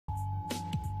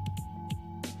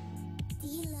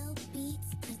Kilo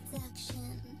Beats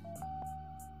Production.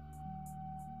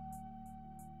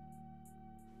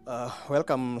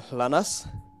 Welcome, learners.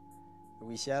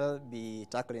 We shall be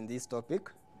tackling this topic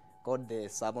called the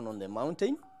Sermon on the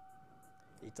Mountain.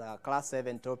 It's a class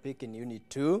 7 topic in Unit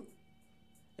 2,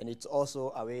 and it's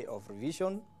also a way of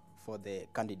revision for the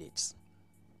candidates.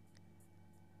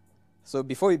 So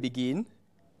before we begin,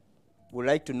 we'd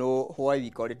like to know why we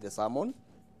call it the sermon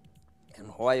and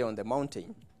why on the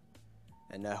mountain,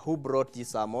 and who brought this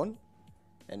sermon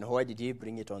and why did he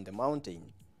bring it on the mountain.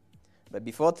 But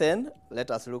before then,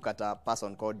 let us look at a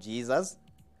person called Jesus,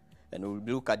 and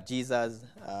we'll look at Jesus'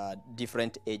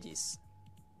 different ages.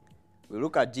 We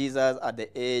look at Jesus at the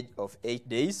age of 8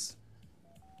 days,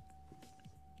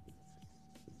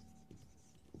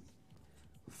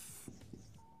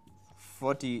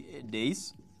 40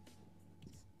 days,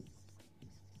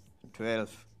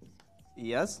 12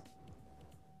 years,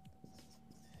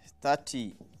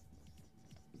 30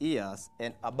 years,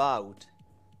 and about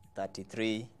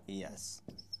 33 years.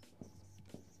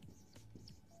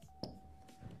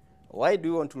 Why do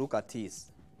you want to look at this?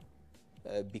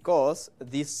 Because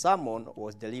this sermon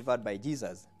was delivered by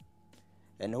Jesus.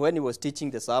 And when he was teaching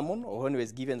the sermon, or when he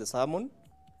was given the sermon,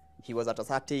 he was at a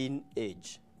certain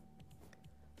age.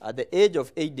 At the age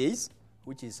of 8 days,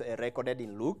 which is recorded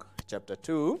in Luke chapter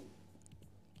 2,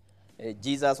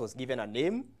 Jesus was given a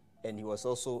name and he was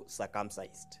also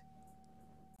circumcised.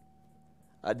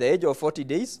 At the age of 40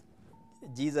 days,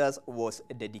 Jesus was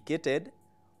dedicated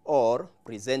or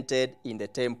presented in the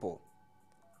temple.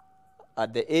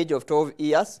 At the age of 12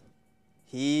 years,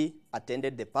 he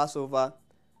attended the Passover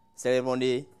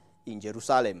ceremony in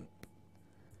Jerusalem.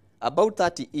 About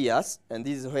 30 years, and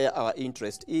this is where our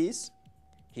interest is,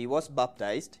 he was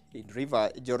baptized in River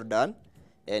Jordan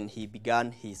and he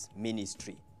began his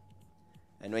ministry.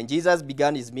 And when Jesus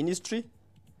began his ministry,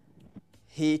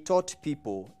 he taught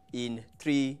people in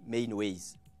 3 main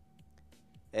ways.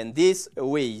 And these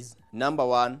ways, number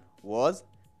 1 was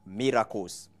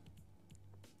miracles.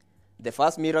 The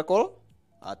first miracle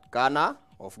at Cana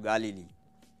of Galilee.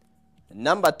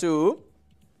 Number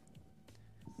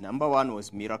 1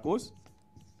 was miracles.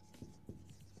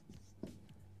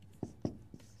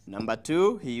 Number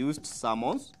 2, he used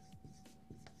sermons.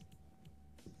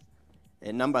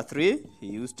 And number 3, he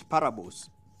used parables.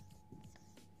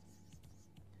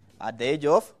 At the age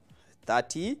of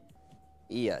 30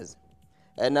 years.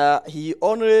 And he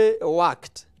only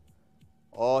worked,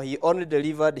 or he only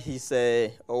delivered his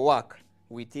work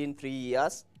within 3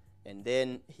 years, and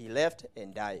then he left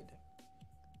and died.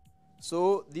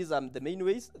 So these are the main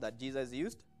ways that Jesus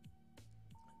used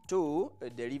to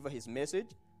deliver his message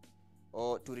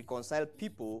or to reconcile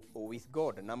people with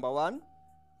God. Number 1,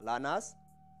 learners,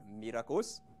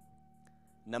 miracles.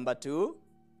 Number 2,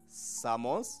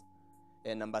 sermons.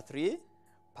 And number 3,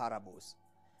 parables.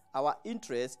 Our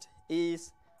interest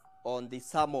is on the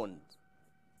sermon.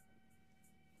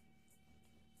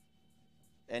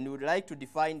 And we would like to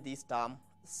define this term,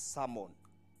 sermon.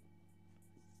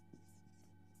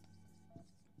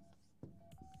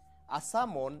 A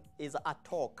sermon is a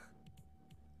talk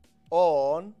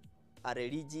on a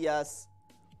religious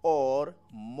or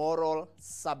moral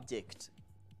subject,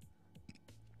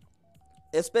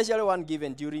 especially one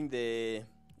given during the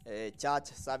church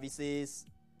services,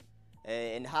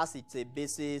 and has its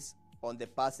basis on the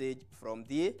passage from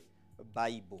the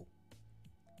Bible.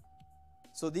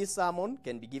 So this sermon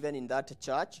can be given in that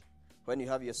church when you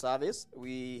have your service.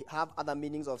 We have other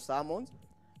meanings of sermons,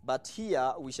 but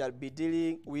here we shall be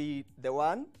dealing with the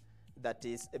one that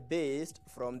is based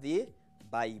from the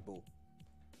Bible.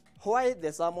 Why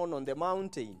the Sermon on the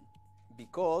Mountain?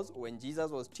 Because when Jesus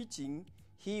was teaching,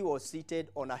 he was seated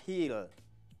on a hill.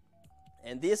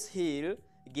 And this hill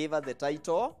gave us the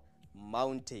title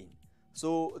mountain.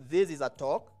 So this is a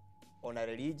talk on a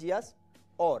religious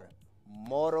or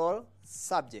moral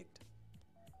subject,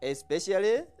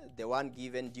 especially the one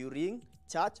given during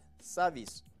church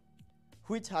service,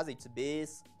 which has its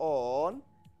base on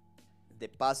the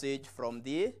passage from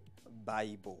the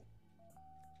Bible.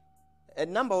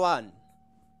 And number 1,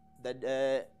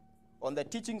 that on the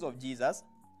teachings of Jesus,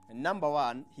 number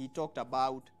 1, he talked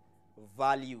about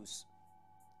values.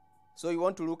 So we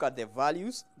want to look at the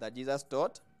values that Jesus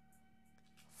taught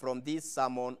from this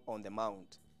Sermon on the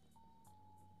Mount.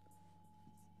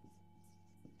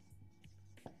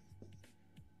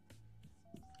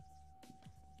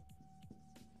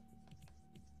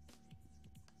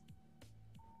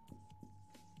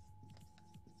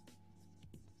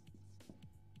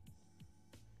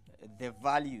 The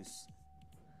values.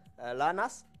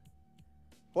 Learners,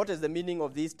 what is the meaning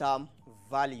of this term,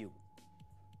 value?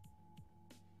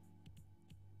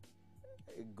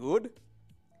 Good.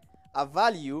 A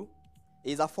value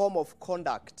is a form of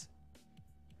conduct.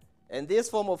 And this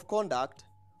form of conduct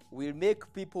will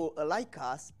make people like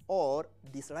us or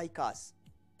dislike us.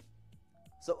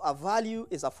 So a value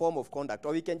is a form of conduct.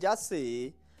 Or we can just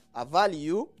say a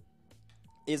value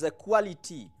is a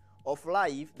quality of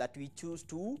life that we choose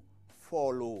to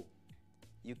follow.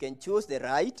 You can choose the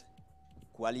right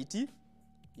quality.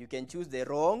 You can choose the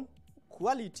wrong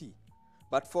quality.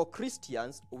 But for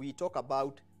Christians, we talk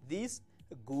about these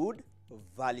good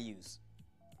values.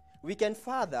 We can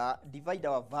further divide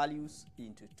our values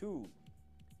into two.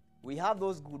 We have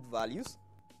those good values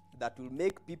that will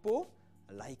make people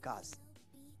like us.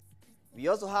 We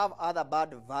also have other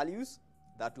bad values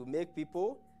that will make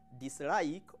people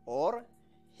dislike or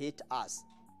hate us.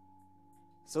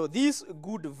 So these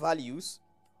good values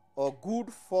or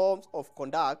good forms of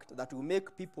conduct that will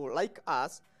make people like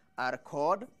us are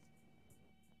called,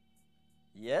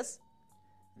 yes,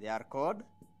 they are called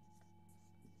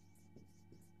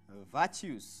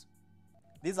virtues.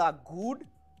 These are good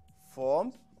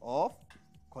forms of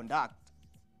conduct.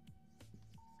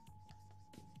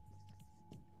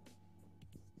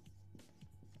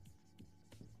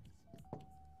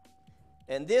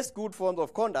 And these good forms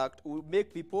of conduct will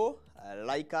make people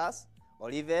like us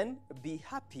or even be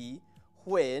happy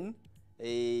when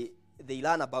they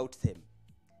learn about them.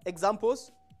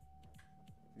 Examples,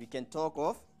 we can talk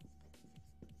of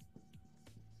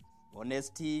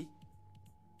honesty,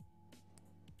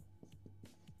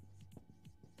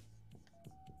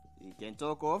 we can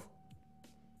talk of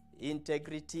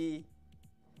integrity,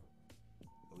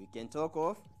 we can talk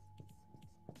of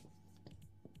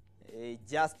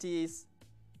justice,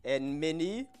 and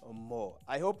many more.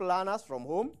 I hope learners from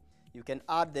home, you can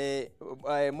add the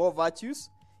more virtues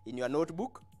in your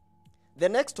notebook. The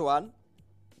next one,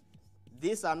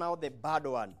 these are now the bad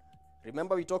one.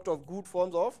 Remember we talked of good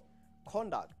forms of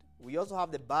conduct. We also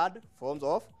have the bad forms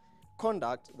of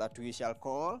conduct that we shall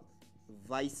call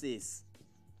vices.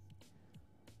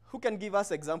 Who can give us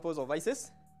examples of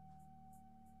vices?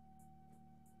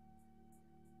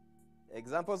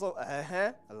 Examples of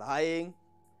lying,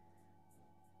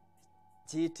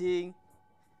 cheating,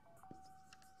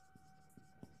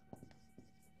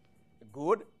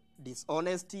 good,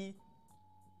 dishonesty,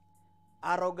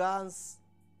 arrogance,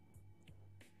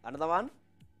 another one,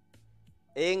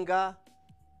 anger,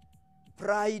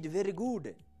 pride, very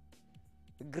good,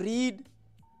 greed.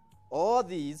 All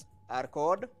these are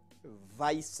called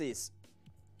vices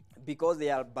because they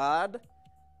are bad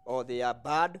or they are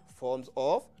bad forms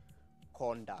of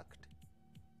conduct.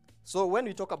 So when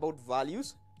we talk about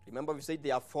values, remember we said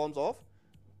they are forms of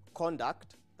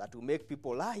conduct that will make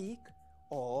people like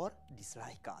or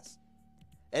dislike us.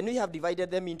 And we have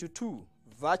divided them into two,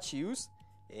 virtues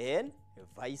and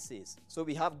vices. So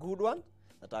we have good ones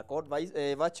that are called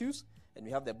virtues, and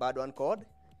we have the bad one called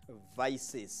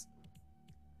vices.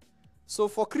 So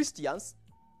for Christians,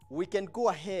 we can go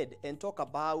ahead and talk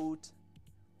about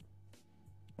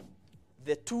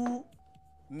the two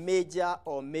major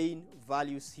or main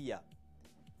values here.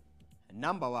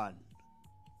 Number one,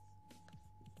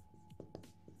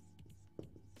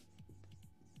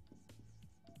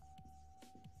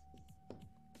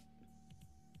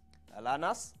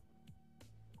 learners,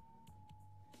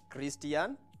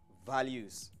 Christian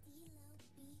values.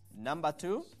 Number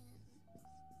two,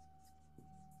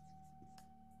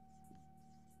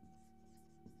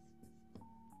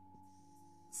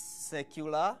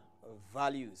 secular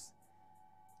values.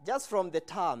 Just from the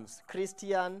terms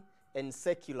Christian and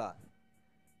secular,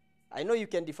 I know you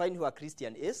can define who a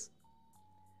Christian is,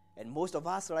 and most of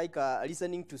us like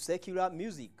listening to secular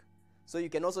music. So you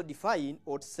can also define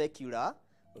what secular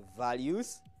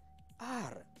values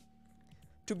are.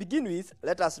 To begin with,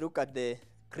 let us look at the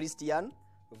Christian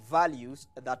values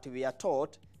that we are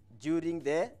taught during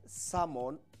the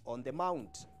Sermon on the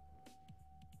Mount.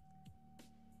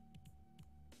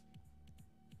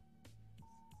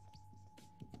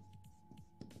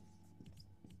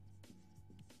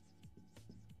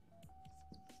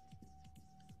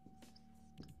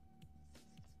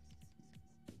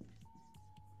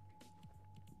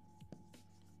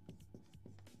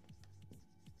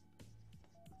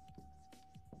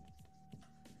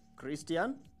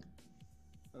 Christian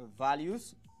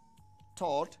values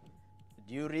taught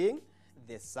during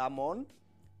the Sermon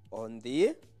on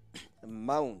the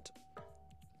Mount.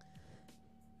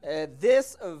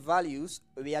 These values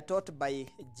were taught by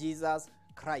Jesus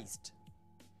Christ.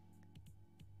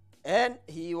 And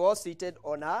he was seated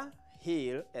on a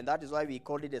hill, and that is why we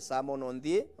called it a Sermon on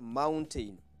the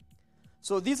Mountain.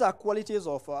 So these are qualities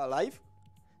of our life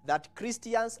that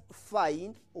Christians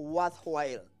find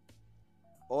worthwhile.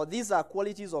 or these are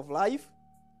qualities of life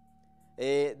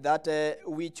that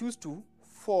we choose to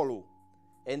follow,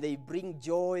 and they bring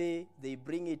joy, they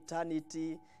bring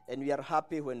eternity, and we are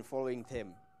happy when following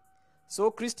them. So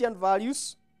Christian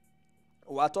values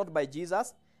were taught by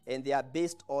Jesus, and they are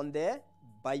based on the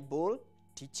Bible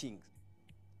teachings.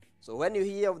 So when you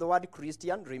hear of the word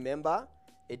Christian, remember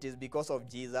it is because of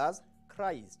Jesus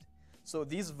Christ. So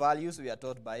these values were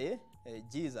taught by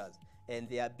Jesus, and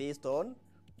they are based on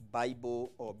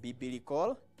Bible or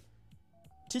biblical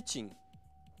teaching.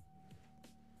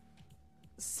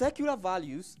 Secular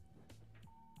values,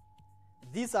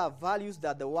 these are values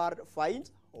that the world finds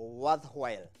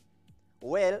worthwhile.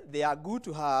 Well, they are good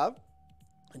to have.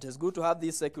 It is good to have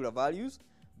these secular values,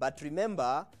 but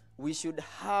remember, we should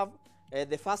have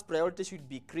the first priority should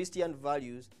be Christian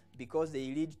values, because they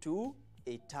lead to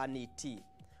eternity.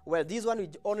 Well, this one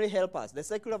will only help us. The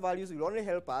secular values will only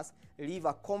help us live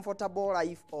a comfortable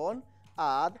life on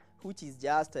earth, which is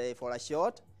just for a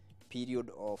short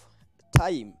period of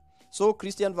time. So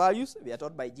Christian values, we are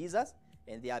taught by Jesus,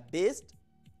 and they are based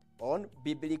on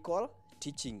biblical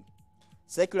teaching.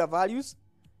 Secular values,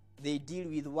 they deal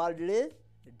with worldly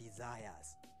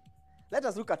desires. Let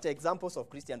us look at examples of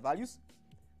Christian values.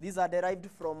 These are derived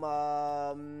from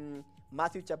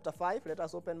Matthew chapter 5. Let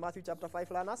us open Matthew chapter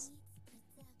 5, learners.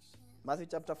 Matthew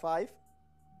chapter 5,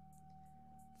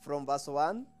 from verse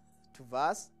 1 to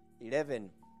verse 11.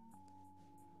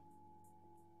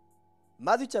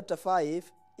 Matthew chapter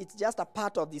 5, it's just a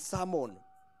part of the sermon.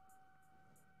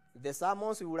 The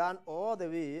sermons will run all the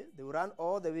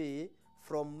way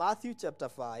from Matthew chapter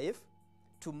 5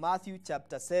 to Matthew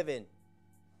chapter 7.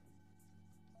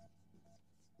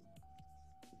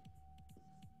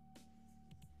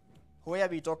 Where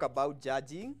we talk about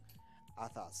judging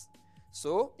others.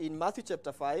 So in Matthew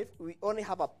chapter 5, we only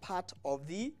have a part of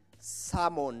the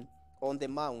Sermon on the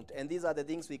Mount, and these are the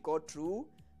things we call true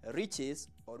riches,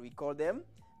 or we call them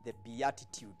the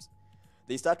Beatitudes.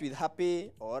 They start with happy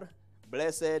or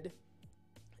blessed,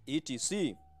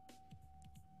 etc.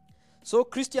 So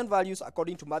Christian values,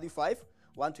 according to Matthew 5,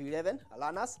 1 to 11,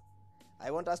 learners,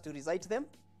 I want us to recite them.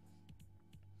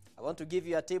 I want to give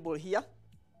you a table here.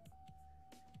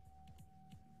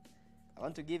 I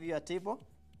want to give you a table.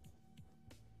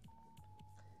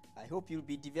 I hope you'll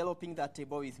be developing that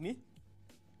table with me.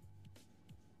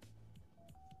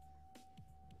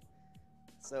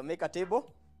 So make a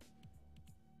table.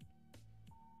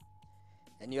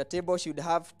 And your table should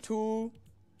have two.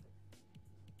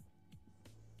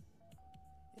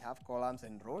 You have columns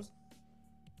and rows.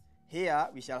 Here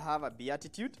we shall have a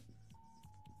beatitude.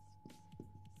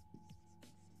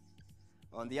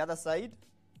 On the other side,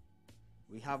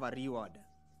 we have a reward.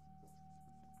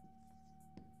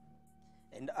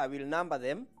 And I will number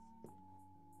them.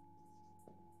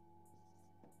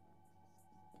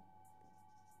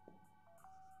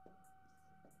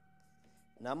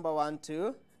 Number 1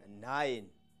 to 9.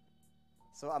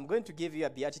 So I'm going to give you a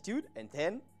beatitude, and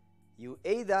then you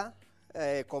either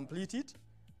complete it,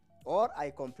 or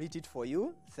I complete it for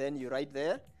you. Then you write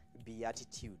the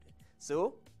beatitude.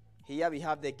 So here we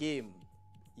have the game.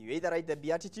 You either write the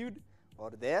beatitude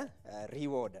or the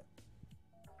reward.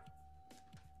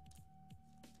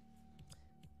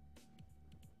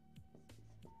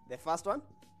 The first one.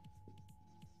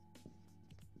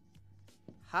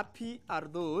 Happy are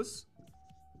those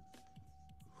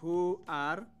who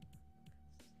are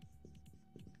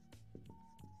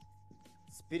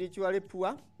spiritually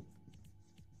poor.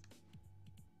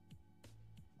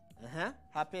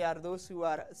 Happy are those who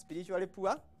are spiritually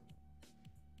poor.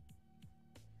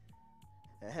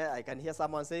 I can hear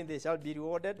someone saying they shall be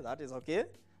rewarded. That is okay,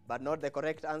 but not the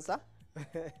correct answer.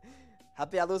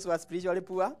 Happy are those who are spiritually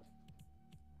poor.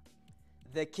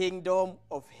 The kingdom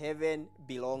of heaven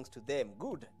belongs to them.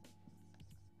 Good.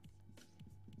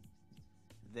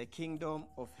 The kingdom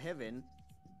of heaven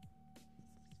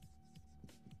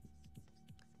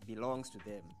belongs to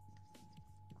them.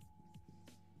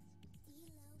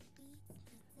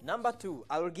 Number 2,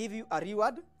 I will give you a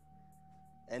reward,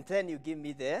 and then you give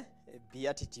me the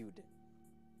beatitude.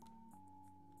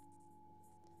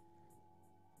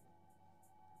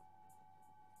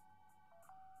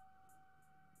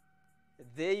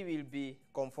 They will be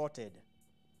comforted.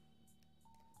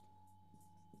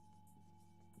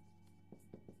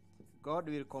 God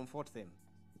will comfort them.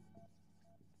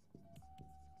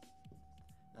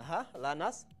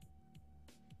 Learners,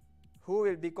 who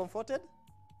will be comforted?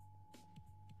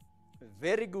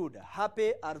 Very good.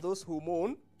 Happy are those who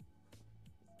mourn.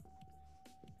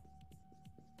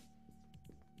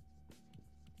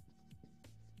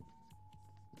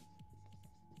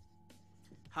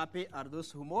 Happy are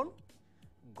those who mourn.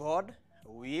 God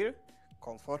will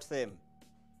comfort them.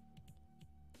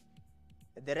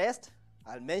 The rest,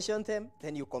 I'll mention them,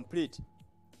 then you complete.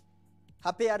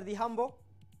 Happy are the humble.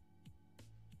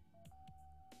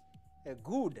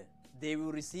 Good. They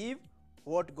will receive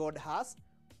what God has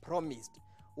promised.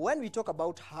 When we talk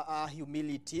about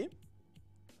humility,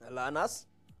 learners,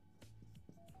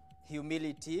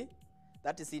 humility,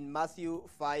 that is in Matthew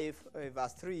 5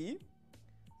 verse 3.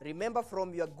 Remember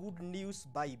from your Good News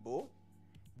Bible,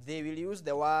 they will use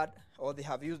the word, or they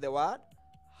have used the word,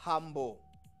 humble.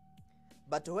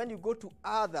 But when you go to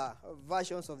other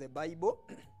versions of the Bible,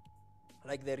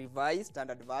 like the Revised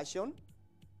Standard Version,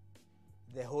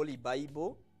 the Holy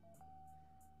Bible,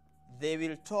 they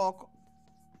will talk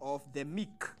of the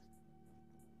meek.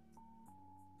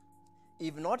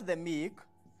 If not the meek,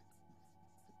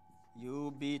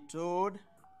 you'll be told,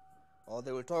 or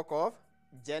they will talk of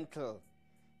gentle.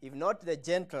 If not the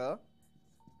gentle,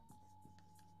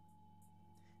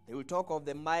 they will talk of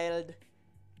the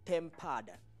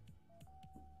mild-tempered.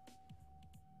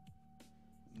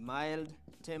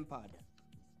 Mild-tempered.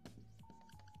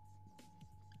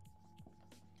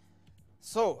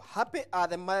 So, happy are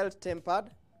the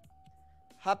mild-tempered,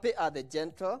 happy are the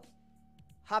gentle,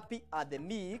 happy are the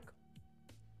meek.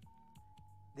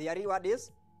 Their reward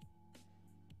is,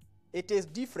 it is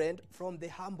different from the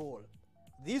humble.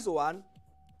 This one,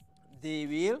 they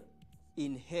will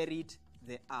inherit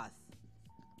the earth.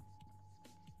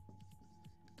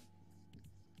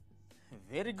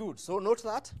 Very good. So note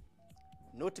that.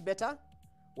 Note better.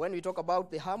 When we talk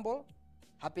about the humble,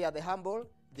 happy are the humble,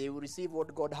 they will receive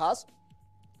what God has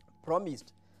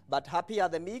promised. But happy are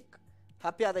the meek,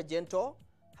 happy are the gentle,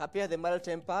 happy are the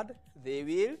mild-tempered, they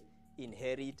will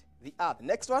inherit the earth.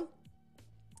 Next one.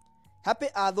 Happy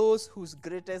are those whose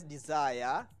greatest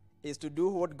desire is to do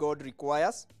what God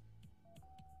requires.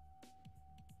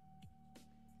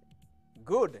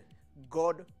 Good.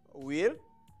 God will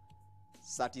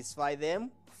satisfy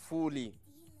them fully.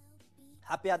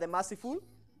 Happy are the merciful.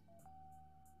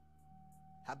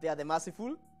 Happy are the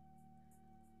merciful.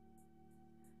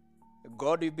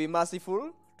 God will be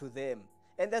merciful to them.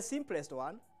 And the simplest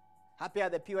one, happy are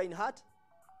the pure in heart.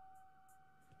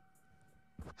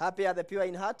 Happy are the pure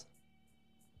in heart.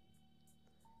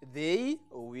 They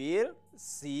will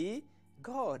see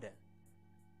God.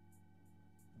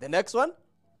 The next one,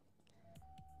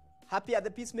 happy are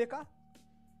the peacemaker.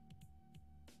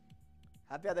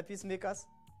 Happy are the peacemakers.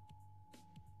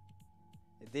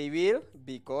 They will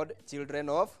be called children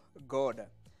of God.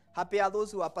 Happy are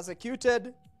those who are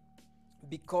persecuted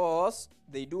because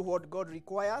they do what God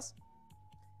requires.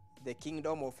 The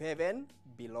kingdom of heaven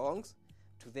belongs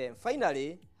to them.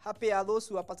 Finally, happy are those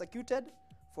who are persecuted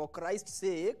for Christ's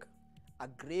sake. A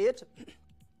great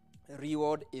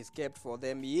reward is kept for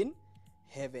them in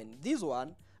heaven. These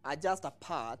one are just a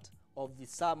part of the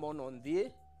Sermon on the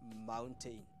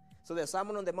Mountain. So the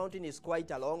Sermon on the Mountain is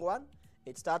quite a long one.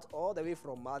 It starts all the way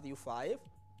from Matthew 5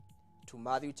 to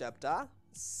Matthew chapter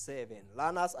 7.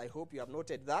 Learners, I hope you have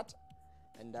noted that,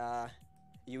 and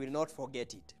you will not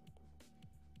forget it.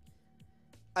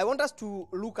 I want us to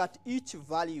look at each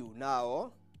value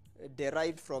now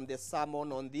derived from the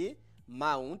Sermon on the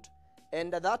Mount,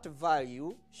 and that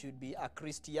value should be a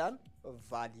Christian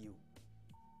value.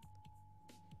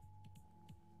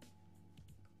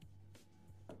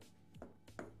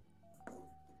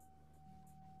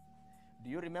 Do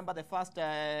you remember the first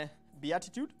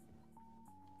beatitude?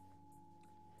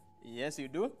 Yes, you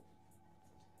do.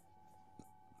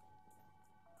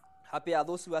 Happy are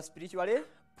those who are spiritually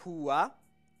poor.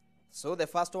 So the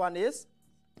first one is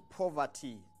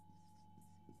poverty.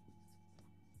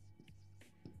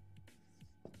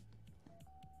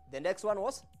 The next one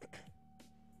was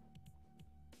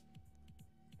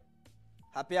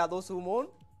happy are those who mourn.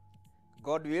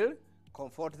 God will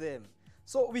comfort them.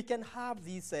 So we can have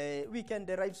these, we can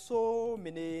derive so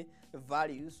many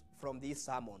values from this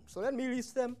sermon. So let me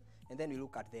list them and then we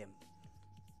look at them.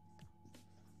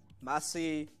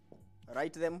 Mercy,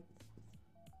 write them.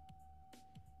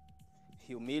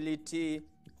 Humility,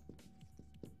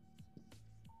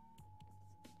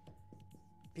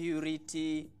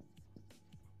 purity.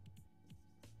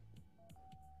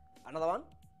 Another one,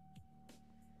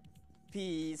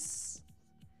 peace.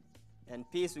 And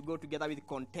peace will go together with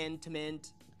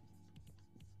contentment.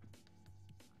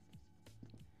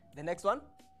 The next one,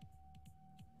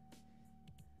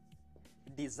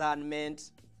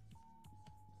 discernment.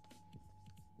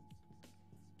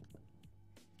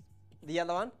 The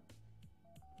other one,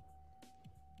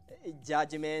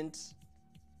 judgment.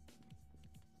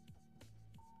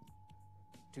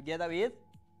 Together with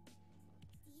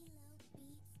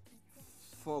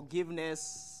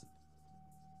forgiveness.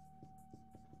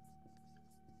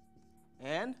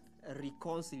 and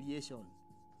reconciliation.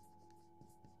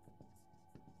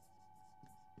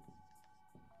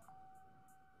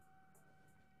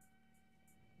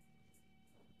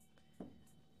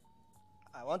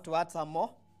 I want to add some more.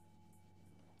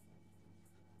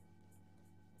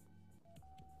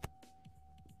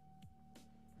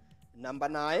 Number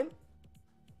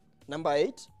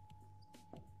 8,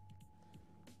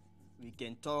 we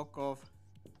can talk of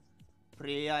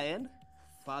prayer and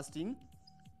fasting.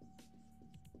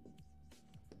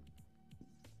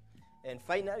 And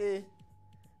finally,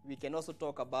 we can also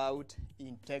talk about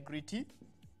integrity.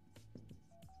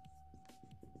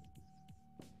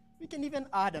 We can even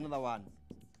add another one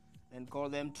and call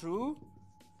them true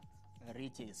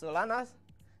riches. So learners,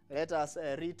 let us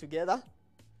read together.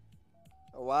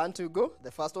 1, 2, go. The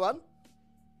first one.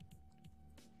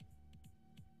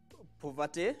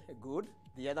 Poverty, good.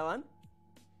 The other one.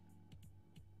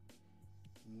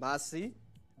 Mercy,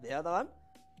 the other one.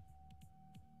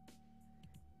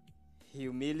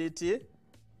 Humility,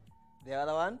 the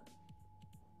other one.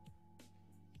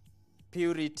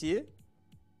 Purity,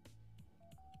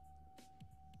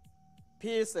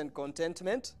 peace and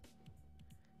contentment.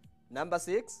 Number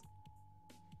 6,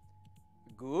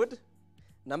 good.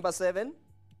 Number 7,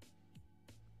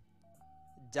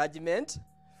 judgment,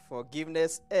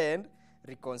 forgiveness and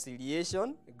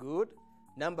reconciliation, good.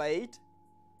 Number 8,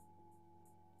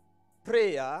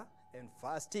 prayer and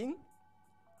fasting.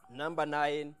 Number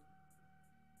 9,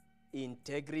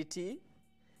 integrity.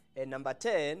 And number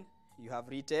 10, you have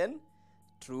written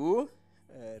true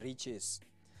riches.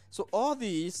 So all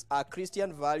these are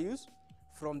Christian values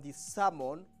from the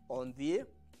Sermon on the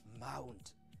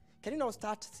Mount. Can you now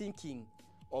start thinking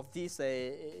of these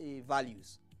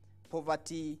values?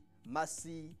 Poverty,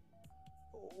 mercy,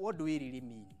 what do we really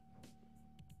mean?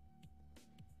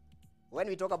 When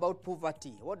we talk about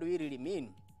poverty, what do we really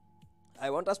mean? I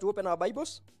want us to open our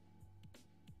Bibles.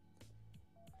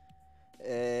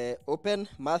 Open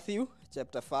Matthew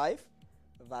chapter 5,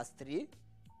 verse 3.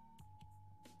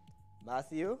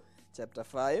 Matthew chapter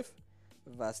 5,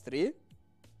 verse 3.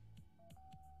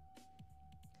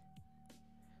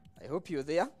 I hope you're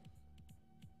there.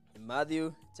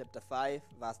 Matthew chapter 5,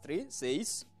 verse 3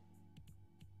 says,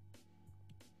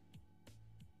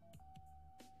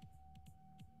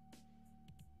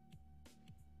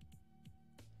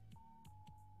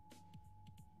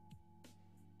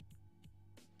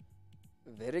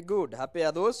 very good. Happy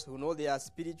are those who know they are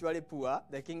spiritually poor.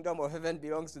 The kingdom of heaven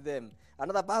belongs to them.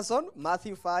 Another person,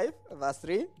 Matthew 5, verse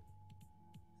 3.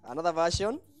 Another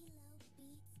version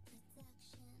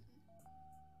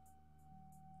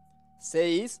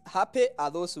says, happy are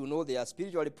those who know they are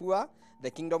spiritually poor. The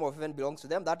kingdom of heaven belongs to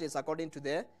them. That is according to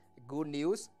the Good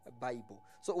News Bible.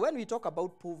 So when we talk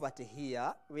about poverty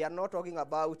here, we are not talking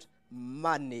about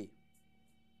money.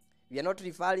 We are not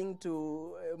referring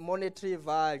to monetary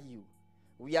value.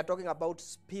 We are talking about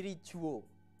spiritual.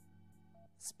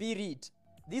 Spirit.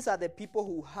 These are the people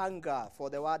who hunger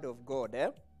for the word of God.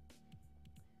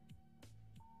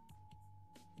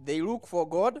 They look for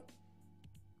God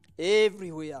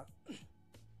everywhere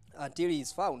until he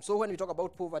is found. So when we talk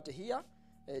about poverty here,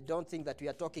 don't think that we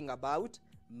are talking about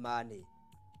money.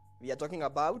 We are talking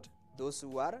about those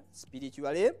who are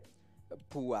spiritually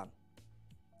poor.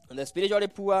 And the spiritually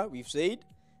poor, we've said,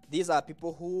 these are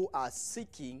people who are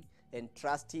seeking and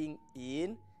trusting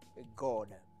in God.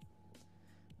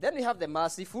 Then we have the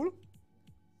merciful.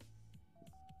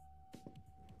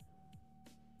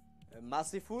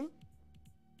 Merciful.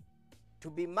 To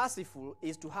be merciful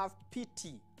is to have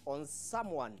pity on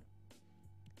someone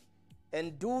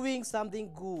and doing something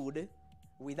good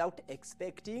without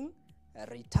expecting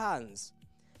returns.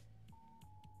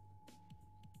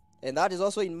 And that is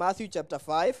also in Matthew chapter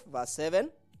 5, verse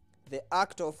 7. The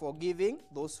act of forgiving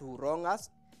those who wrong us.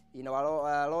 In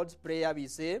our Lord's Prayer we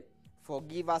say,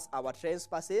 forgive us our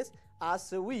trespasses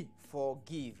as we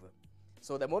forgive.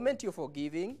 So the moment you're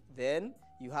forgiving, then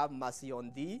you have mercy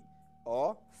on the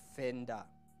offender.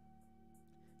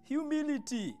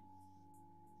 Humility.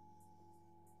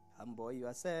 Humble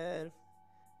yourself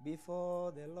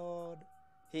before the Lord.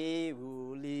 He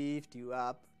will lift you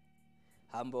up.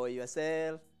 Humble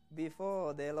yourself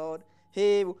before the Lord.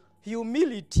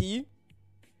 Humility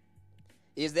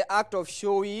is the act of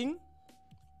showing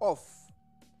off,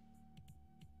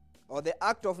 or the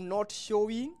act of not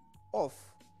showing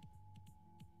off,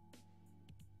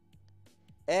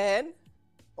 and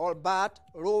all but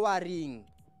lowering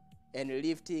and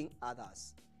lifting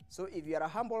others. So if you are a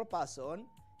humble person,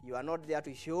 you are not there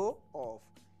to show off.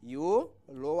 You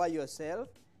lower yourself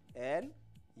and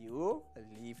you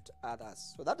lift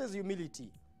others. So that is humility.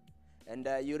 And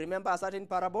you remember a certain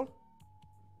parable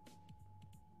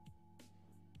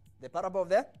The parable of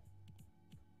the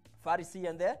Pharisee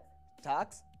and the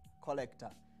tax collector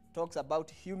talks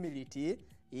about humility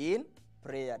in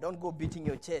prayer. Don't go beating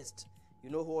your chest.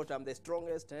 You know what? I'm the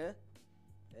strongest.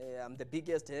 I'm the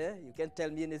biggest. You can't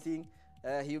tell me anything.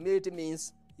 Humility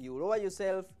means you lower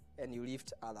yourself and you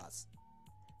lift others.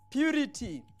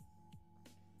 Purity.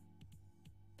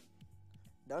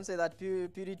 Don't say that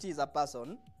purity is a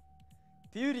person.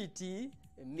 Purity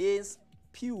means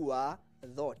pure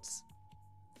thoughts.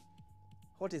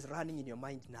 What is running in your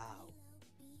mind now?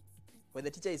 When the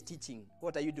teacher is teaching,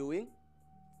 what are you doing?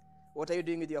 What are you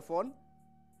doing with your phone?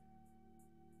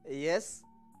 Yes.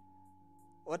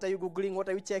 What are you Googling? What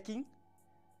are you checking?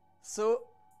 So,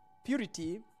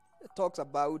 purity talks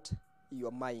about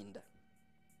your mind.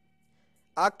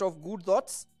 Act of good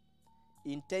thoughts,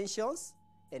 intentions,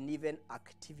 and even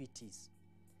activities.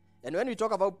 And when we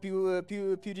talk about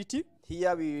purity,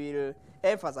 here we will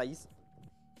emphasize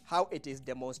how it is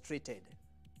demonstrated.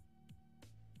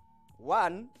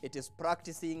 One, it is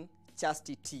practicing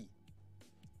chastity.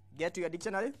 Get to your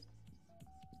dictionary.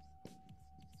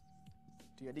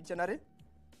 To your dictionary.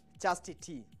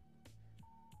 Chastity.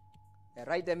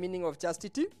 Write the meaning of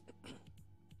chastity.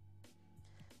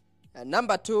 And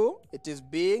number two, it is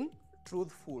being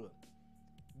truthful.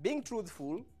 Being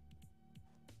truthful,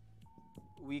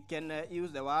 we can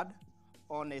use the word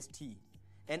honesty.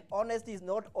 And honesty is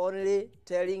not only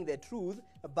telling the truth,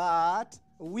 but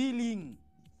willing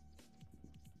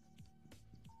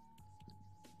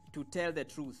to tell the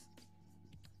truth.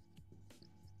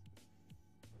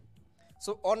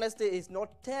 So honesty is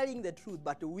not telling the truth,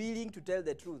 but willing to tell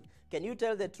the truth. Can you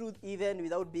tell the truth even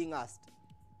without being asked?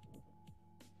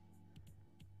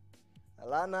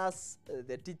 Learners,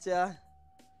 the teacher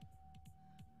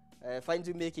finds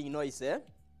you making noise, A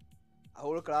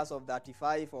whole class of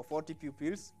 35 or 40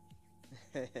 pupils.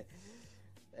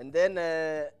 And then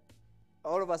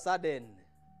all of a sudden,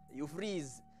 you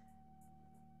freeze.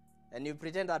 And you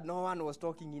pretend that no one was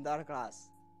talking in that class.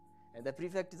 And the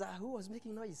prefect is, who was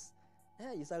making noise?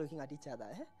 You start looking at each other.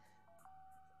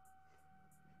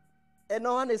 And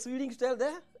no one is willing to tell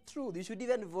the truth. You should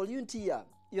even volunteer.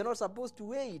 You're not supposed to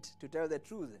wait to tell the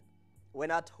truth. When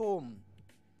at home,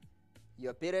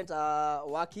 your parents are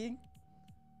working,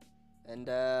 and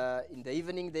in the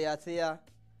evening they are there,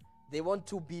 they want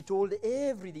to be told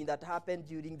everything that happened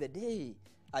during the day.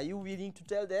 Are you willing to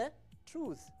tell the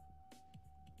truth?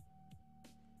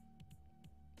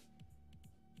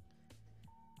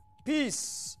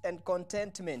 Peace and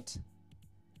contentment.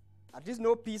 At least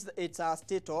no peace, it's a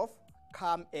state of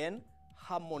calm and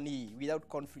harmony without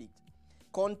conflict.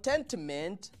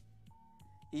 Contentment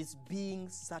is being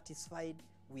satisfied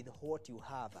with what you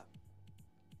have.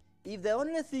 If the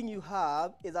only thing you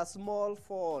have is a small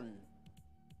phone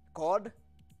called,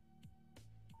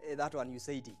 that one you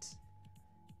said it.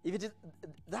 If it is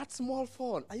that small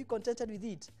phone, are you contented with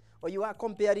it? Or you are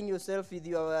comparing yourself with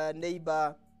your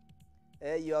neighbor,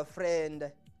 your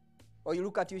friend, or you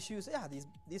look at your shoes,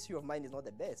 this shoe of mine is not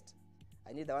the best.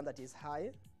 I need the one that is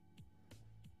high.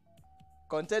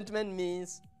 Contentment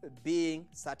means being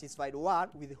satisfied, one,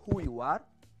 with who you are,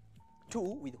 two,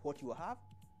 with what you have,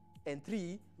 and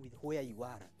three, with where you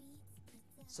are.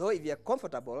 So if you are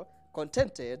comfortable,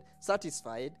 contented,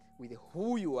 satisfied with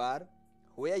who you are,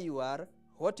 where you are,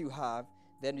 what you have,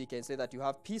 then we can say that you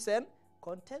have peace and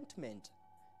contentment.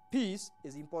 Peace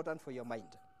is important for your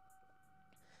mind.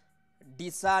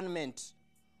 Discernment.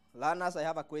 Learners, I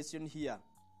have a question here.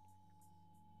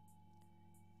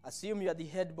 Assume you are the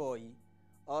head boy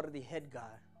or the head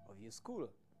girl of your school.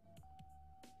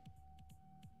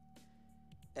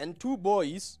 And two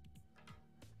boys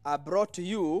are brought to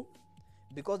you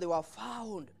because they were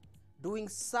found doing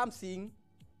something,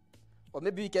 or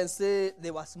maybe we can say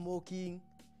they were smoking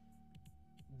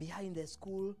behind the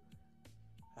school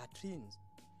latrines.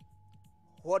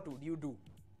 What would you do?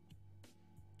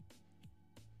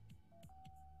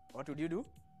 What would you do?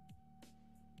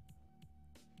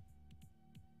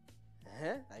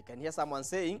 I can hear someone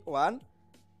saying, one,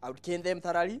 I would cane them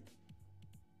thoroughly.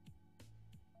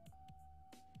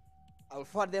 I will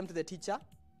forward them to the teacher.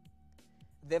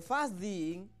 The first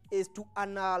thing is to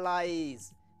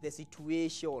analyze the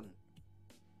situation,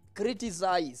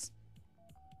 criticize,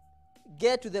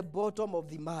 get to the bottom of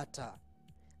the matter.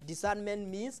 Discernment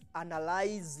means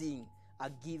analyzing a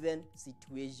given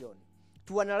situation.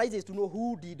 To analyze is to know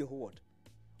who did what.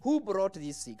 Who brought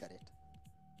this cigarette?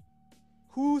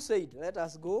 Who said, let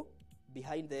us go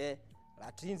behind the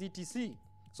latrines, etc.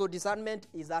 So discernment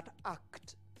is that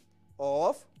act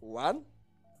of, one,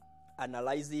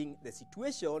 analyzing the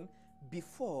situation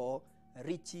before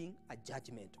reaching a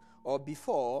judgment or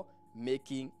before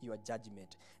making your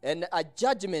judgment. And a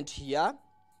judgment here,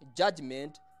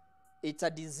 judgment, it's a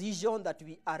decision that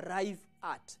we arrive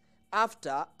at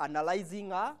after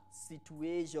analyzing a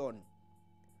situation.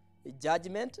 A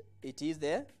judgment, it is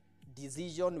the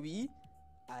decision we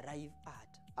arrive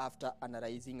at after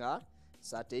analyzing a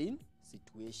certain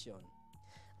situation.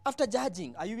 After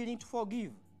judging, are you willing to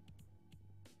forgive?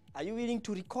 Are you willing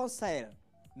to reconcile,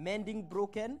 mending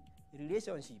broken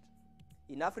relationships?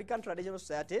 In African traditional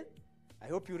society, I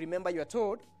hope you remember you are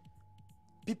told,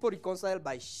 people reconcile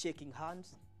by shaking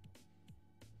hands,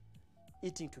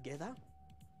 eating together,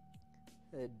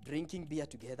 drinking beer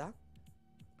together,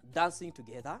 dancing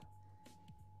together.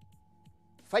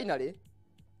 Finally,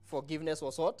 forgiveness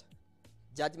was what?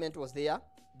 Judgment was there,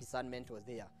 discernment was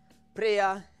there.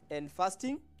 Prayer and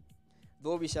fasting,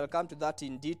 though we shall come to that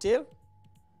in detail,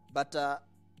 but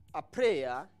a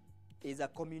prayer is a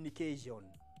communication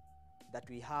that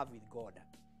we have with God.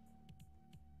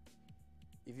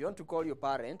 If you want to call your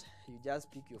parent, you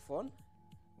just pick your phone,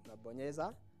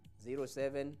 unabonyeza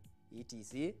 07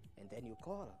 etc, and then you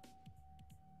call.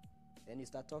 Then you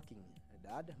start talking.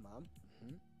 Dad, mom,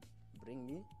 bring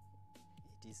me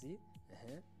etc.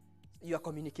 You are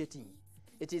communicating.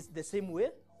 It is the same way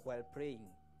while praying.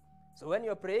 So when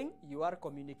you're praying, you are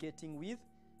communicating with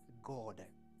God.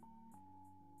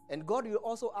 And God will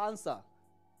also answer.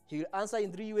 He will answer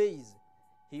in three ways.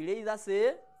 He will either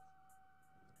say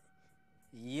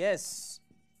yes,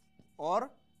 or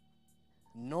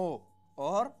no,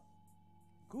 or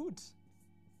good.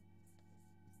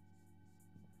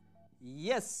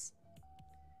 Yes,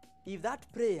 if that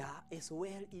prayer is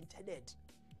well intended.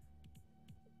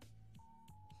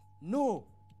 No,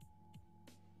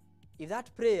 if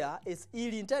that prayer is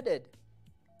ill intended.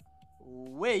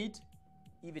 Wait,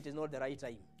 if it is not the right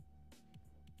time.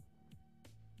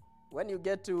 When you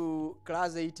get to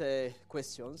class 8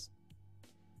 questions,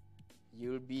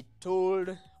 you'll be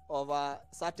told of a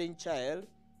certain child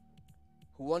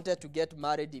who wanted to get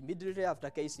married immediately after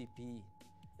KCP,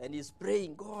 and is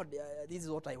praying, God, this is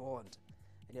what I want.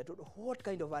 And you're told, what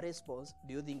kind of a response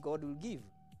do you think God will give?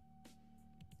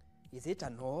 Is it a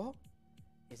no?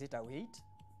 Is it a wait?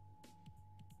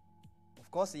 Of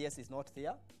course, yes is not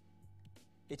there.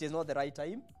 It is not the right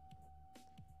time.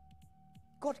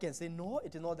 God can say, no,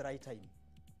 it is not the right time.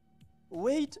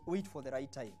 Wait for the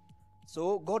right time.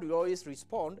 So God will always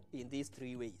respond in these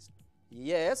three ways.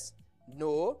 Yes,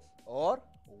 no, or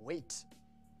wait.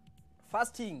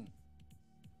 Fasting.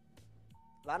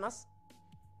 Learners,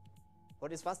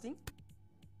 what is fasting?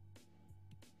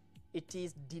 It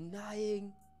is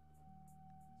denying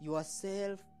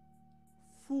yourself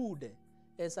food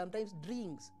and sometimes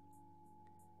drinks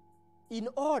in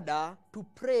order to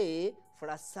pray for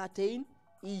a certain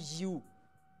issue.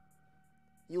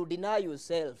 You deny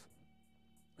yourself.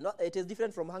 No, it is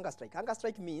different from hunger strike. Hunger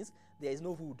strike means there is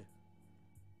no food.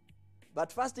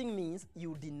 But fasting means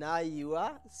you deny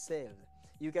yourself.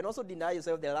 You can also deny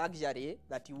yourself the luxury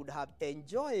that you would have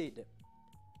enjoyed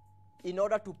in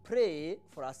order to pray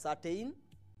for a certain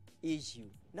issue.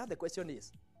 Now the question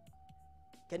is,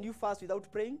 can you fast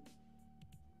without praying?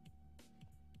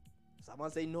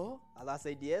 Someone say no, others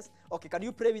said yes. Okay, can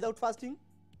you pray without fasting?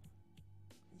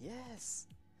 Yes.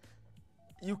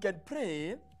 You can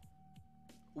pray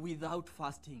without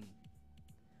fasting,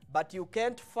 but you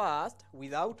can't fast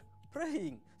without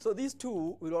praying. So these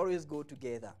two will always go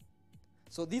together.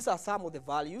 So these are some of the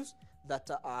values that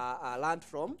are learned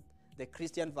from the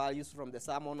Christian values from the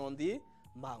Sermon on the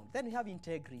Mount. Then we have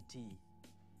integrity.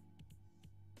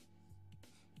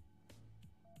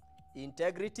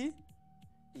 Integrity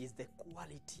is the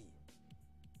quality.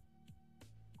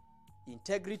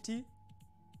 Integrity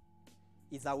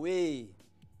is a way.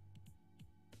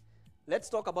 Let's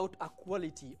talk about a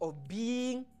quality of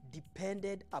being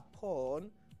depended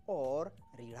upon or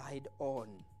relied on.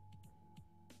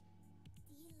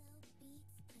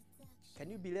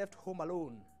 Can you be left home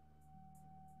alone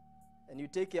and you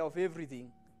take care of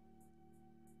everything,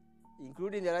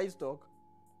 including the livestock,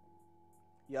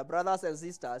 your brothers and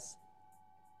sisters,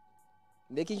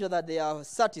 making sure that they are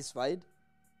satisfied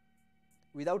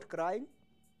without crying?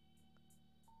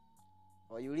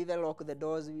 Or you even lock the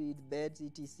doors with beds,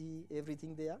 etc.,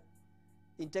 everything there?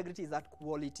 Integrity is that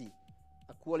quality,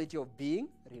 a quality of being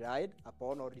relied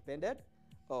upon or depended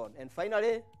on. And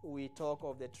finally, we talk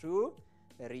of the true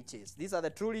riches. These are the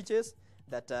true riches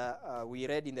that we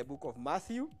read in the book of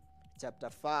Matthew, chapter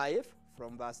 5,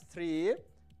 from verse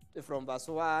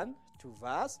 1 to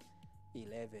verse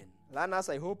 11. Learners,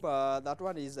 I hope that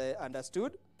one is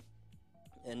understood.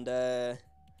 And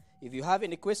if you have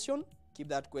any question, keep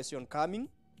that question coming.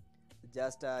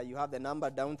 Just you have the number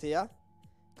down there.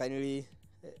 Kindly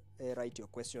write your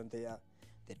question there.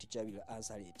 The teacher will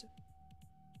answer it.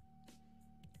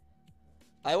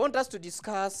 I want us to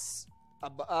discuss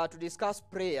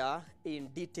prayer in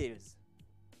details.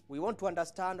 We want to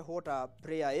understand what a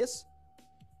prayer is,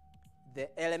 the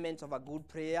elements of a good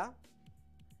prayer,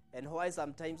 and why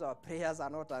sometimes our prayers are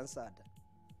not answered.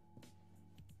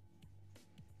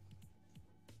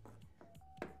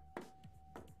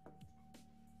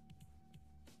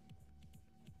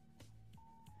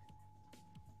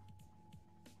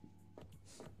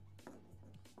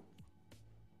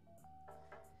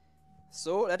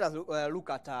 So let us look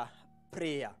at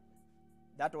prayer.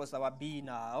 That was our B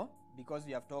now, because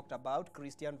we have talked about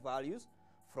Christian values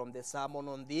from the Sermon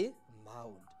on the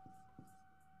Mount.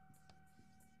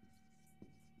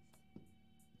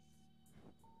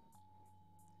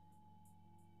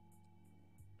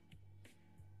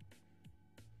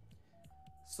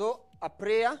 So a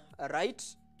prayer, right,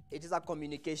 it is a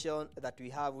communication that we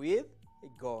have with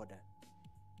God.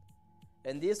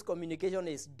 And this communication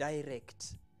is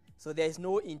direct. So there is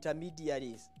no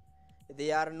intermediaries.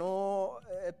 There are no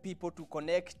people to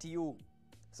connect you.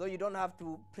 So you don't have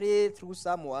to pray through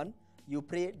someone. You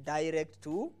pray direct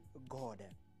to God.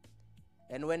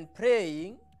 And when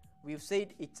praying, we've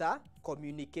said it's a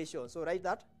communication. So write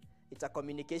that. It's a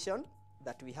communication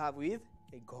that we have with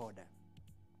God.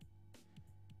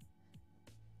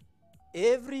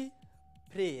 Every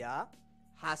prayer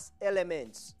has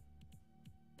elements.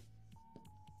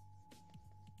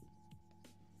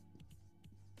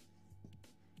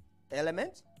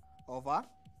 Elements of a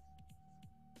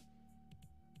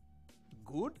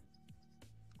good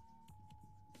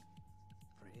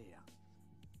prayer.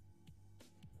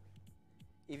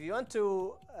 If you want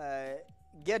to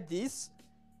get this,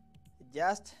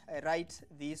 just write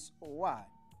this word.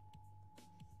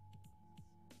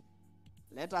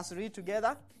 Let us read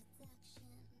together.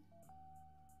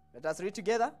 Let us read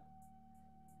together.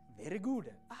 Very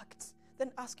good. Acts.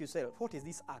 Then ask yourself, what is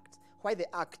this act? Why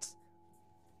the act?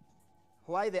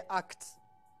 Why the act?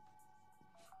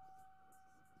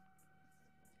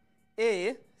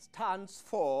 A stands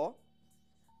for,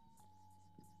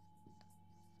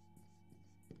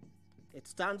 it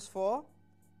stands for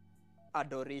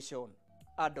adoration.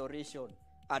 Adoration.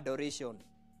 Adoration.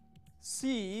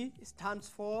 C stands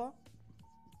for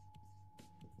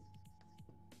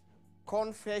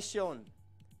confession.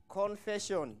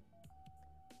 Confession.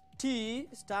 T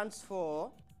stands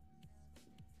for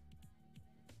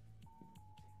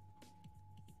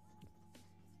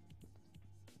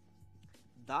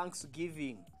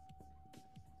thanksgiving.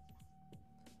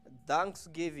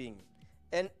 Thanksgiving.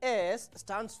 And S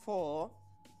stands for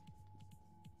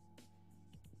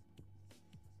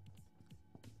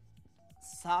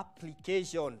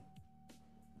supplication.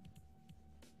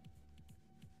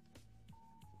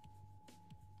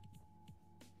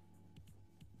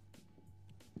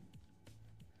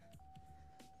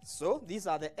 So these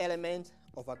are the elements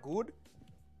of a good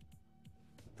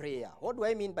prayer. What do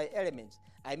I mean by elements?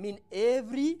 I mean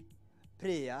every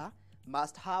prayer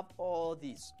must have all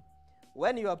these.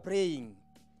 When you are praying,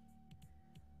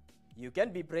 you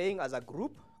can be praying as a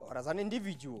group or as an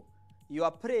individual. Your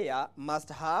prayer must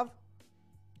have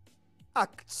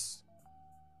acts.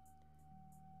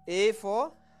 A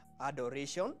for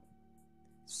adoration,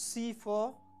 C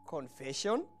for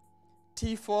confession,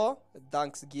 T for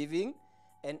thanksgiving,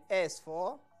 and S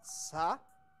for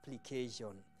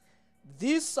supplication.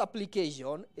 This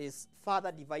supplication is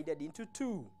further divided into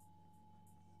two.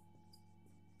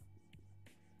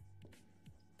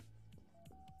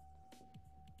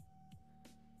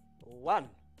 One,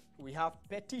 we have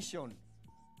petition.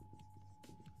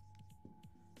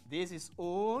 This is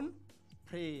own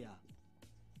prayer.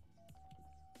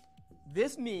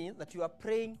 This means that you are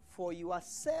praying for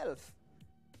yourself.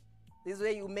 This is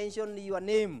where you mention your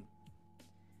name.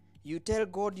 You tell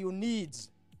God your needs.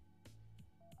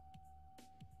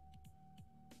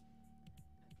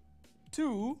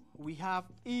 2, we have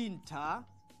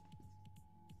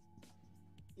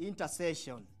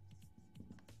intercession.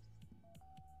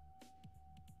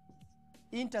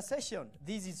 Intercession,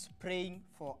 this is praying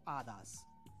for others.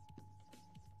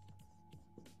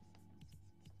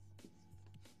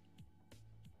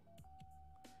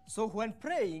 So when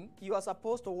praying, you are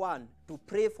supposed to, 1, to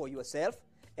pray for yourself,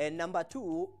 and number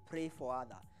 2, pray for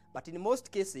others. But in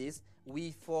most cases,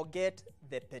 we forget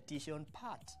the petition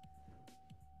part.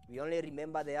 We only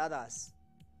remember the others,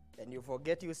 and you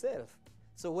forget yourself.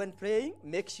 So when praying,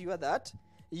 make sure that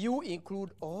you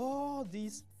include all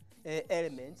these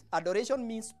elements. Adoration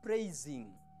means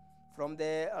praising. From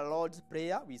the Lord's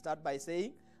Prayer, we start by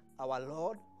saying, "Our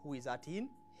Lord who is in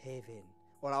heaven."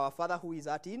 or our Father who is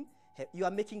art in heaven. You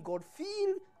are making God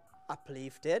feel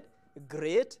uplifted,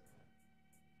 great,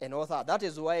 and all that. That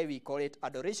is why we call it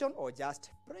adoration or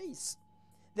just praise.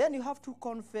 Then you have to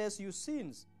confess your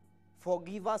sins.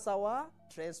 Forgive us our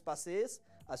trespasses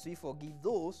as we forgive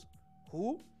those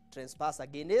who trespass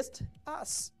against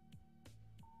us.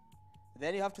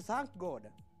 Then you have to thank God.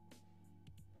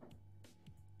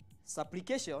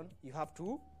 Supplication, you have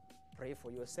to pray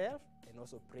for yourself and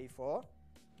also pray for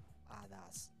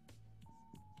others.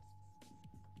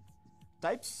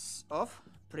 Types of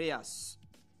prayers.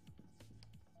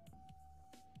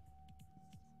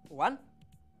 1.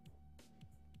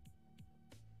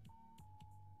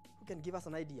 Who can give us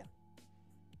an idea?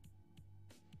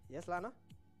 Yes, Lana?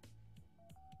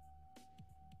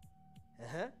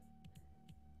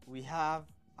 We have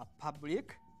a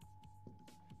public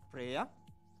prayer,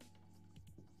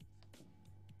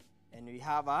 and we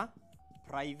have a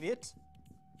private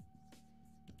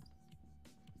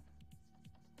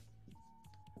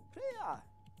prayer.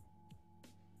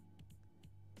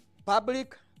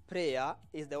 Public prayer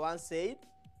is the one said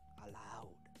aloud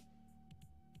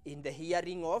in the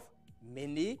hearing of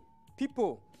many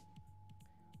people.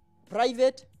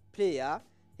 Private prayer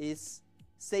is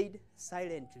said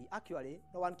silently. Actually,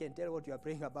 no one can tell what you are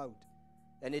praying about.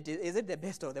 And is it the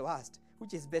best or the worst?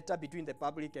 Which is better between the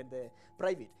public and the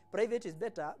private? Private is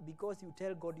better because you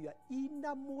tell God your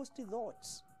innermost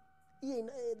thoughts.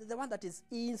 The one that is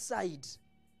inside.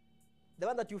 The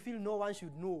one that you feel no one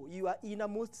should know. Your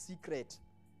innermost secret.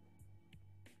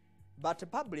 But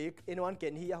public, anyone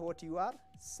can hear what you are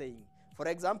saying. For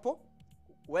example,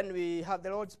 when we have the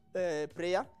Lord's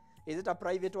Prayer, is it a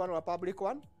private one or a public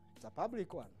one? It's a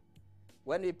public one.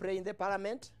 When we pray in the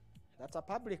parliament, that's a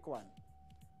public one.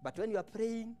 But when you are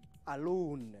praying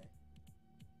alone,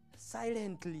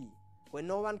 silently, when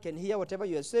no one can hear whatever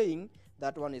you are saying,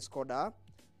 that one is called a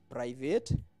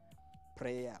private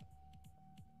prayer.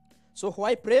 So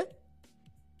why pray?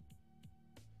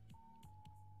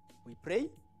 We pray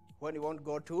when we want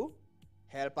God to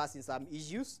help us in some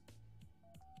issues.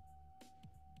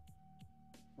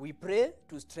 We pray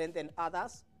to strengthen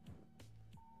others.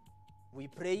 We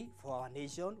pray for our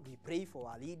nation. We pray for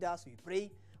our leaders. We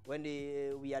pray when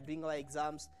we are doing our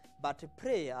exams. But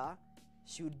prayer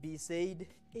should be said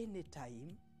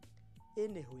anytime,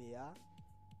 anywhere,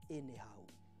 anyhow.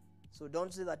 So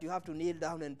don't say that you have to kneel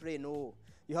down and pray. No.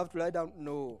 You have to lie down.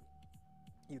 No.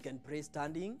 You can pray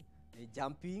standing,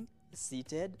 jumping,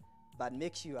 seated, but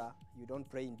make sure you don't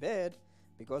pray in bed,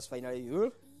 because finally you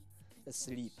will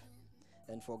sleep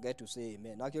and forget to say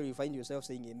amen. Actually, you find yourself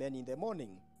saying amen in the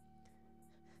morning.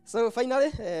 So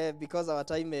finally, because our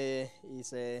time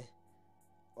is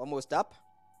almost up,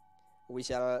 we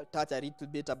shall touch a little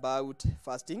bit about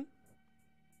fasting.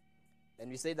 And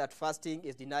we say that fasting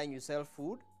is denying yourself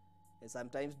food and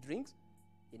sometimes drinks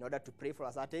in order to pray for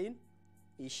a certain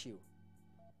issue.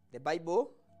 The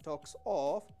Bible talks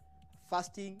of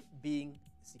fasting being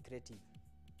secretive.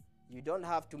 You don't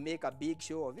have to make a big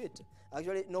show of it.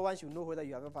 Actually, no one should know whether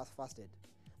you have ever fasted.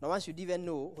 No one should even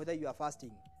know whether you are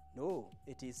fasting. No,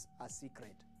 it is a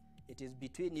secret. It is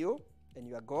between you and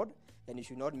your God, and you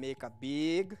should not make a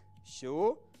big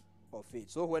show of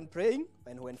it. So when praying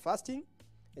and when fasting,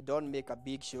 don't make a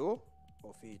big show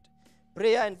of it.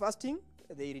 Prayer and fasting,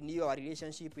 they renew our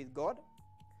relationship with God.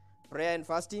 Prayer and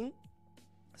fasting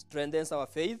strengthens our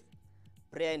faith.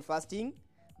 Prayer and fasting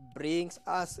brings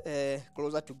us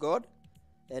closer to God.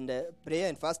 And prayer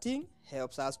and fasting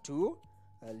helps us to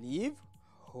live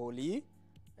holy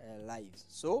lives.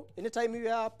 So anytime you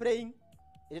are praying,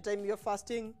 anytime you are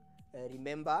fasting,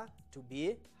 remember to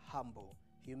be humble.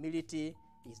 Humility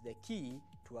is the key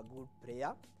to a good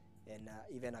prayer and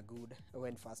even a good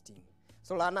when fasting.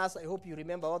 So learners, I hope you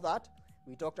remember all that.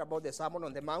 We talked about the Sermon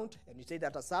on the Mount, and we say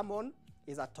that a sermon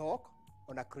is a talk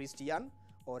on a Christian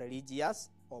or religious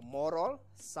or moral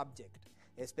subject,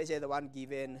 especially the one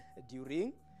given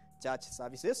during church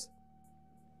services.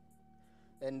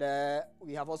 And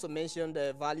we have also mentioned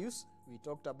values. We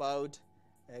talked about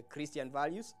Christian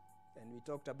values, and we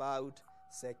talked about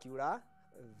secular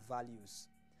values.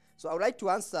 So I would like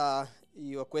to answer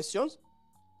your questions.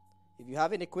 If you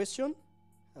have any question,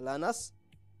 learners,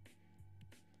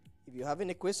 if you have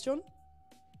any question,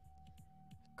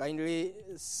 kindly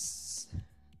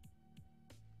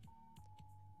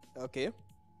okay.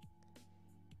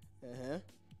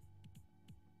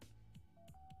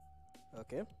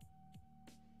 Okay.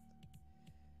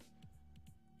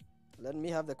 Let me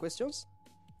have the questions.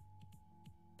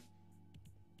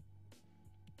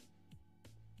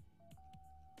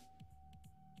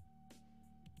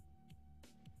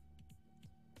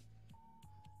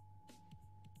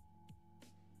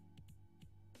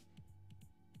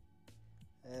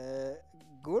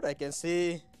 I can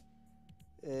see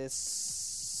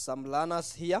some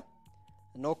learners here.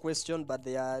 No question, but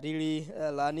they are really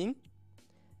learning.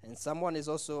 And someone is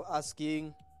also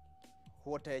asking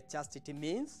what chastity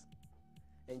means.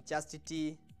 And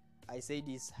chastity, I said,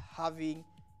 is having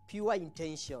pure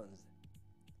intentions,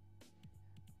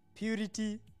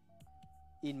 purity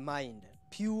in mind,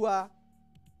 pure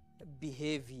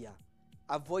behavior,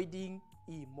 avoiding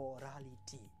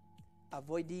immorality.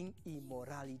 Avoiding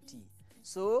immorality.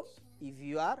 So, if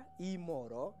you are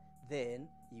immoral, then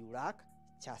you lack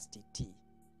chastity.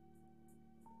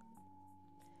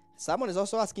 Someone is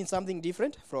also asking something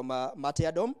different from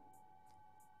martyrdom.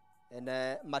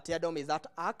 And martyrdom is that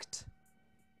act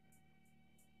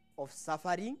of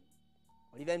suffering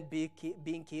or even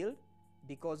being killed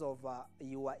because of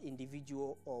your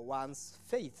individual or one's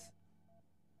faith.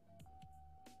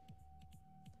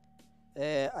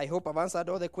 I hope I've answered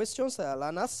all the questions,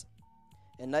 learners.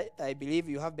 And I believe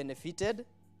you have benefited.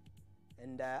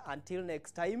 And until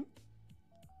next time,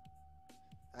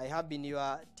 I have been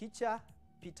your teacher,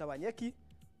 Peter Wanyeki,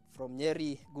 from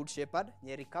Nyeri Good Shepherd,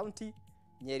 Nyeri County,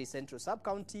 Nyeri Central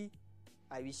Sub-County.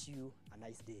 I wish you a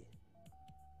nice day.